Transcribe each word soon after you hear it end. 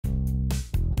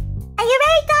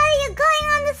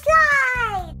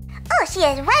Woo! She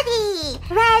is ready!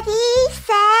 Ready,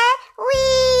 set,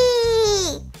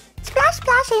 wee! Splash,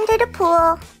 splash into the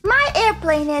pool. My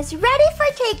airplane is ready for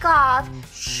takeoff.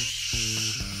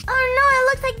 Shh. Oh no, it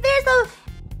looks like there's a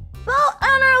boat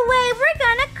on our way. We're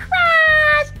gonna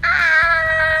crash.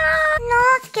 Ah!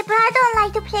 No, Skipper, I don't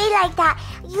like to play like that.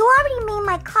 You already made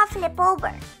my car flip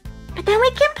over. But then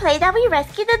we can play that we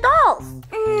rescue the dolls.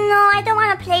 No, I don't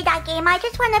want to play that game. I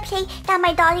just want to play that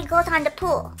my dolly goes on the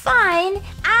pool. Fine.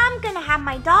 I'm gonna have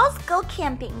my dolls go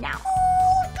camping now.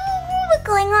 We're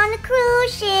going on a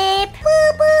cruise ship.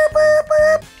 Boop, boop, boop,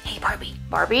 boop. Hey, Barbie.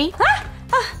 Barbie? Ah!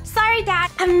 Oh, sorry, Dad.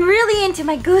 I'm really into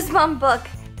my Goosebump book.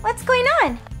 What's going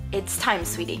on? It's time,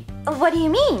 sweetie. What do you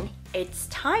mean? It's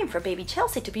time for baby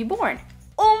Chelsea to be born.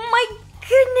 Oh my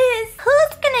goodness.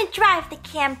 Who's gonna drive the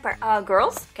camper?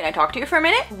 Girls, can I talk to you for a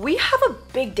minute? We have a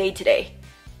big day today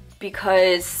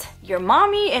because your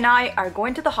mommy and I are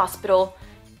going to the hospital.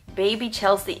 Baby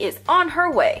Chelsea is on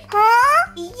her way.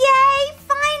 Huh? Yay,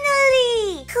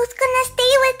 finally! Who's gonna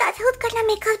stay with us? Who's gonna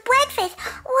make us breakfast?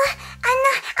 What?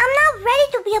 I'm not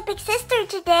ready to be a big sister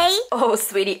today. Oh,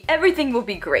 sweetie, everything will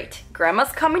be great.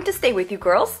 Grandma's coming to stay with you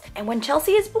girls, and when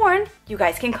Chelsea is born, you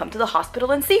guys can come to the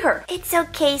hospital and see her. It's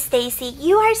okay, Stacie.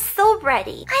 You are so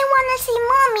ready. I wanna see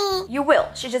Mommy. You will.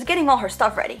 She's just getting all her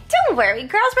stuff ready. Don't worry,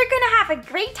 girls. We're gonna have a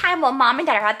great time while Mom and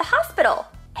Dad are at the hospital.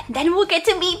 And then we'll get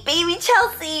to meet baby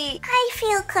Chelsea. I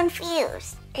feel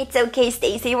confused. It's okay,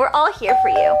 Stacie. We're all here for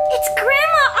you. It's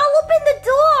Grandma. I'll open the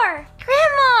door.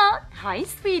 Grandma. Hi,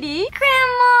 sweetie.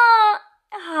 Grandma.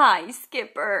 Hi,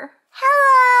 Skipper.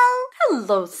 Hello.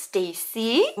 Hello,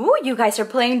 Stacie. Ooh, you guys are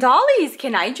playing dollies.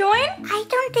 Can I join? I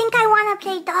don't think I want to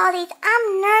play dollies.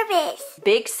 I'm nervous.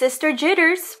 Big sister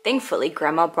jitters. Thankfully,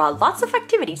 Grandma brought lots of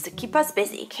activities to keep us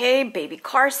busy. Okay, baby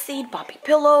car seat, Bobby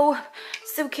pillow,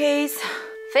 suitcase.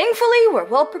 Thankfully, we're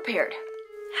well prepared.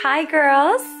 Hi,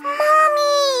 girls.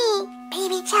 Mommy!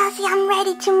 Baby Chelsea, I'm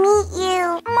ready to meet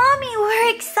you. Mommy,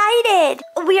 we're excited.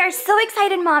 We are so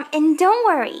excited, Mom. And don't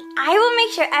worry, I will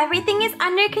make sure everything is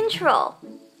under control.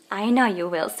 I know you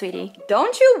will, sweetie.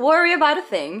 Don't you worry about a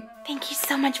thing. Thank you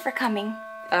so much for coming.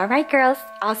 All right, girls.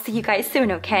 I'll see you guys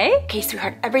soon, okay? Okay,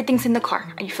 sweetheart, everything's in the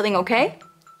car. Are you feeling okay?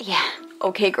 Yeah.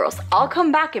 Okay, girls, I'll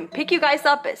come back and pick you guys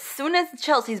up as soon as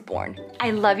Chelsea's born. I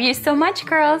love you so much,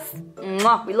 girls.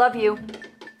 Mwah, we love you.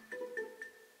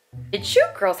 Did you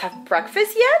girls have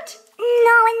breakfast yet?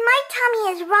 No, and my tummy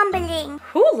is rumbling.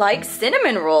 Who likes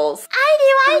cinnamon rolls? I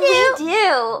do. We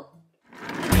do.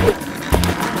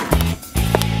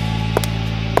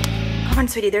 Come on,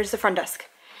 sweetie, there's the front desk.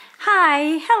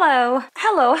 Hi, hello.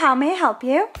 Hello, how may I help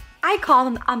you? I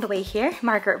called on the way here,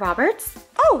 Margaret Roberts.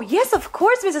 Oh, yes, of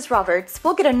course, Mrs. Roberts.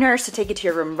 We'll get a nurse to take you to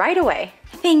your room right away.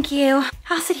 Thank you.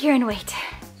 I'll sit here and wait.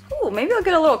 Ooh, maybe I'll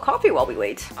get a little coffee while we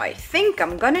wait. I think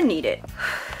I'm gonna need it.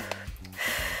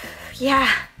 Yeah.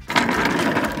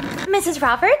 Mrs.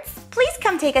 Roberts, please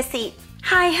come take a seat.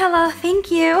 Hi, hello,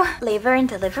 thank you. Labor and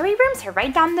delivery rooms are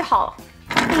right down the hall.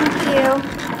 Thank you.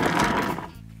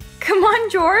 Come on,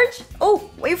 George. Oh,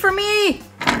 wait for me.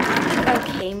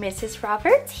 Okay, Mrs.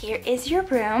 Roberts, here is your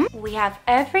room. We have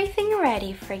everything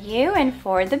ready for you and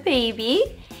for the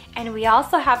baby. And we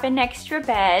also have an extra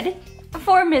bed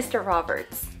for Mr.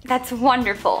 Roberts. That's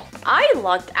wonderful. I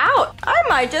lucked out. I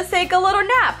might just take a little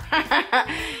nap.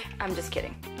 I'm just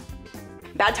kidding.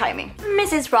 Bad timing.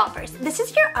 Mrs. Roberts, this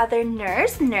is your other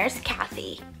nurse, Nurse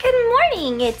Kathy. Good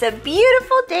morning. It's a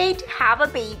beautiful day to have a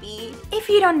baby. If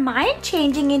you don't mind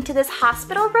changing into this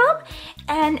hospital robe,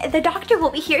 and the doctor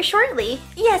will be here shortly.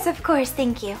 Yes, of course,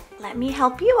 thank you. Let me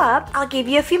help you up. I'll give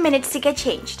you a few minutes to get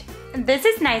changed. This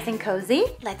is nice and cozy.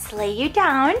 Let's lay you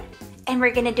down. And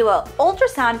we're gonna do an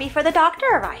ultrasound before the doctor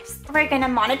arrives. We're gonna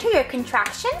monitor your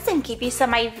contractions and give you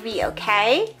some IV,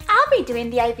 okay? I'll be doing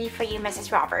the IV for you,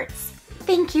 Mrs. Roberts.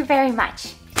 Thank you very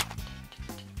much.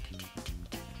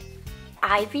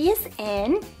 IV is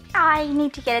in. I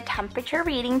need to get a temperature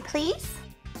reading, please.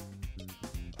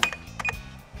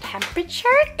 Temperature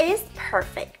is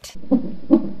perfect.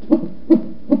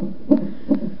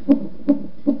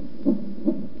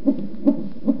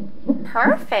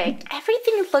 Perfect.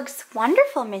 Everything looks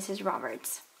wonderful, Mrs.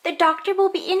 Roberts. The doctor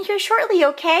will be in here shortly,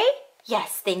 okay?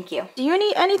 Yes, thank you. Do you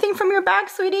need anything from your bag,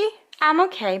 sweetie? I'm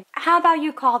okay. How about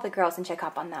you call the girls and check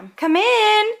up on them? Come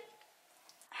in.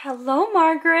 Hello,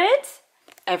 Margaret.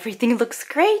 Everything looks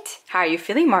great. How are you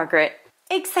feeling, Margaret?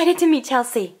 Excited to meet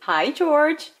Chelsea. Hi,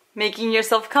 George. Making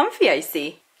yourself comfy, I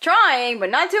see. Trying,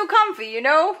 but not too comfy, you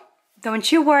know?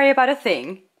 Don't you worry about a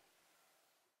thing.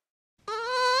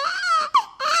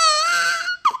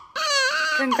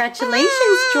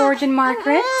 Congratulations, George and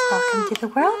Margaret. Welcome to the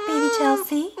world, baby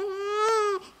Chelsea.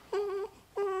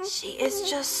 She is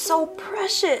just so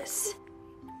precious.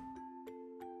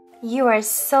 You are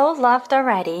so loved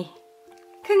already.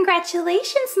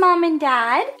 Congratulations, Mom and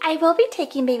Dad. I will be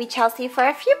taking baby Chelsea for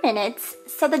a few minutes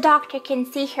so the doctor can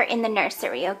see her in the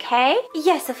nursery, okay?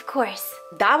 Yes, of course.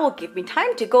 That will give me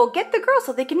time to go get the girls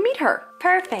so they can meet her.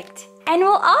 Perfect. And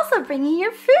we'll also bring you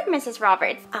your food, Mrs.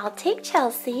 Roberts. I'll take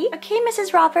Chelsea. Okay,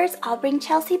 Mrs. Roberts, I'll bring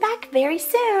Chelsea back very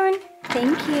soon.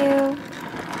 Thank you.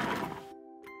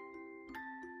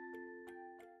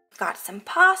 Got some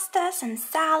pasta, some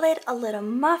salad, a little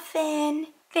muffin.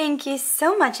 Thank you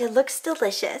so much. It looks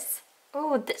delicious.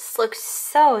 Oh, this looks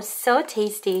so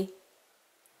tasty.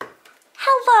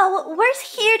 Hello, we're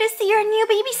here to see your new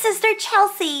baby sister,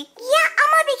 Chelsea. Yeah,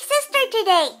 I'm a big sister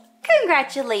today.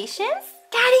 Congratulations.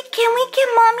 Daddy, can we give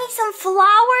Mommy some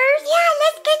flowers? Yeah,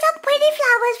 let's get some pretty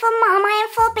flowers for Mama and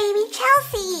for baby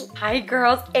Chelsea. Hi,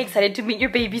 girls. Excited to meet your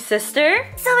baby sister?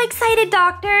 So excited,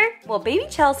 Doctor. Well, baby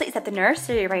Chelsea is at the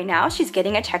nursery right now. She's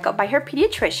getting a checkup by her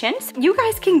pediatrician. So you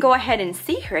guys can go ahead and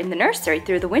see her in the nursery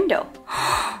through the window.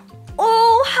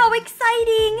 Oh, how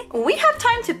exciting! We have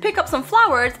time to pick up some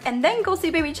flowers and then go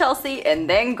see baby Chelsea and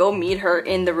then go meet her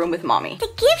in the room with Mommy. The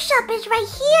gift shop is right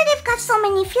here. They've got so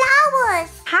many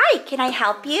flowers. Hi, can I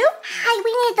help you? Hi,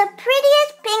 we need the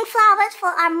prettiest pink flowers for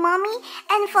our mommy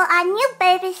and for our new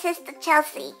baby sister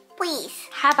Chelsea. Please.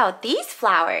 How about these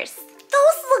flowers?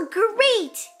 Those look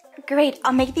great! Great,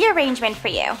 I'll make the arrangement for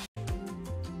you.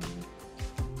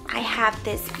 I have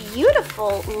this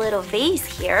beautiful little vase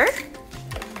here.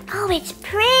 Oh, it's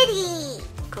pretty.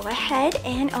 Go ahead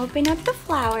and open up the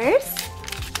flowers.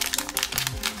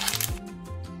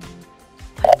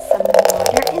 Put some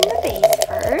water in the vase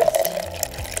first.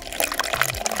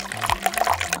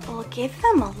 We'll give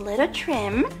them a little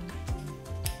trim.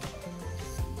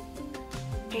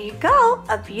 There you go,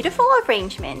 a beautiful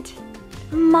arrangement.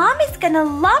 Mom is gonna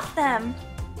love them.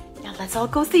 Now let's all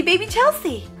go see baby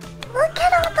Chelsea. Look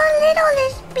at all the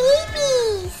littlest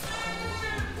babies.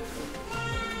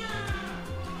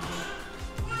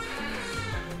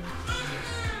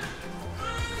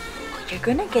 You're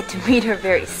gonna get to meet her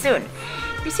very soon.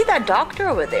 You see that doctor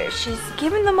over there? She's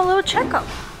giving them a little checkup.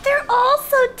 They're all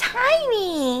so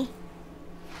tiny.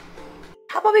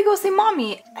 How about we go see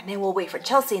Mommy and then we'll wait for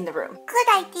Chelsea in the room. Good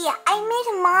idea. I miss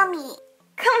Mommy.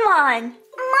 Come on.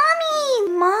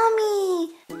 Mommy!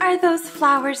 Mommy, are those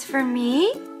flowers for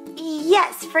me?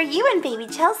 Yes, for you and baby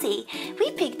Chelsea.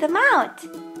 We picked them out.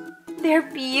 They're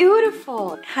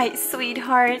beautiful. Hi,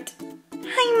 sweetheart.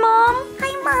 Hi, Mom.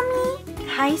 Hi, Mommy.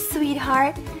 Hi,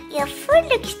 sweetheart. Your food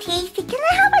looks tasty. Can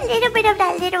I have a little bit of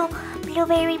that little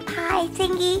blueberry pie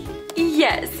thingy?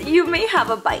 Yes, you may have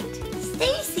a bite.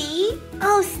 Stacie.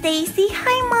 Oh, Stacie.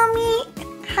 Hi,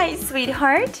 Mommy. Hi,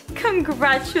 sweetheart.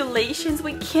 Congratulations.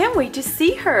 We can't wait to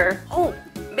see her. Oh,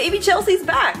 baby Chelsea's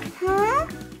back.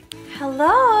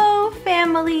 Hello,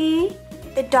 family.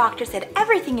 The doctor said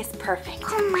everything is perfect.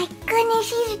 Oh my goodness,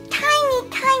 she's tiny,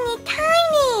 tiny,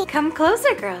 tiny. Come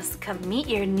closer, girls. Come meet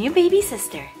your new baby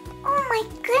sister. Oh my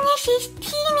goodness, she's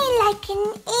teeny like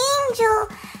an angel.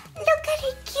 Look at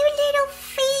her cute little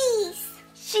face.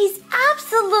 She's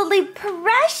absolutely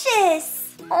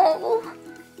precious. Oh,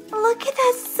 look at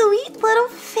that sweet little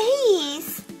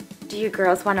face. Do you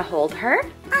girls want to hold her?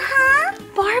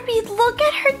 Barbie, look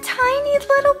at her tiny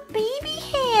little baby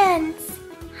hands.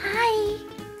 Hi,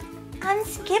 I'm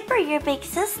Skipper, your big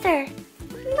sister.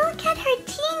 Look at her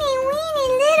teeny weeny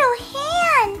little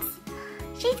hands.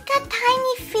 She's got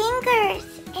tiny fingers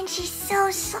and she's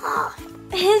so soft.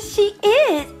 She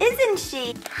is, isn't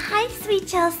she? Hi, sweet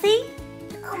Chelsea.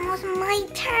 Almost my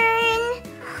turn.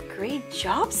 Great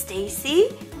job,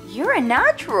 Stacie. You're a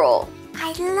natural.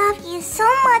 I love you so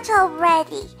much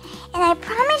already. And I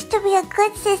promise to be a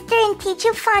good sister and teach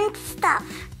you fun stuff.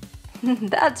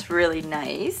 That's really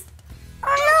nice.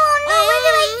 Oh no, what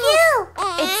do I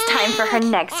do? It's time for her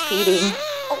next feeding.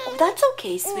 Oh, that's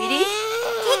okay, sweetie.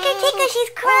 Take her, she's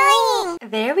crying.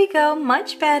 There we go,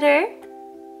 much better.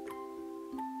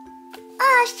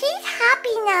 Oh, she's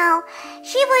happy now.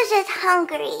 She was just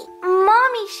hungry.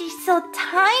 Mommy, she's so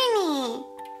tiny.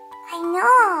 I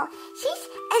know. She's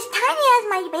as tiny as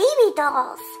my baby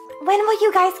dolls. When will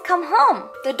you guys come home?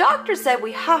 The doctor said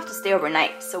we have to stay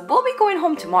overnight, so we'll be going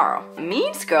home tomorrow.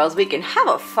 Means girls, we can have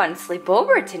a fun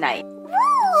sleepover tonight.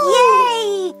 Woo!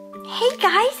 Yay! Hey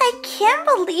guys, I can't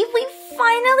believe we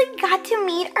finally got to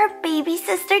meet our baby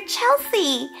sister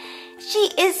Chelsea. She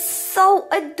is so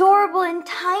adorable and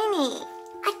tiny.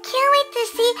 I can't wait to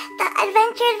see the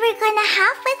adventures we're gonna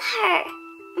have with her.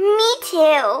 Me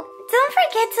too. Don't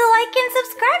forget to like and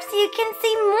subscribe so you can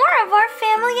see more of our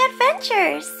family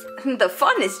adventures. The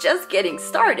fun is just getting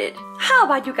started. How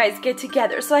about you guys get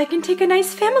together so I can take a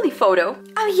nice family photo?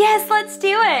 Oh yes, let's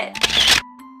do it.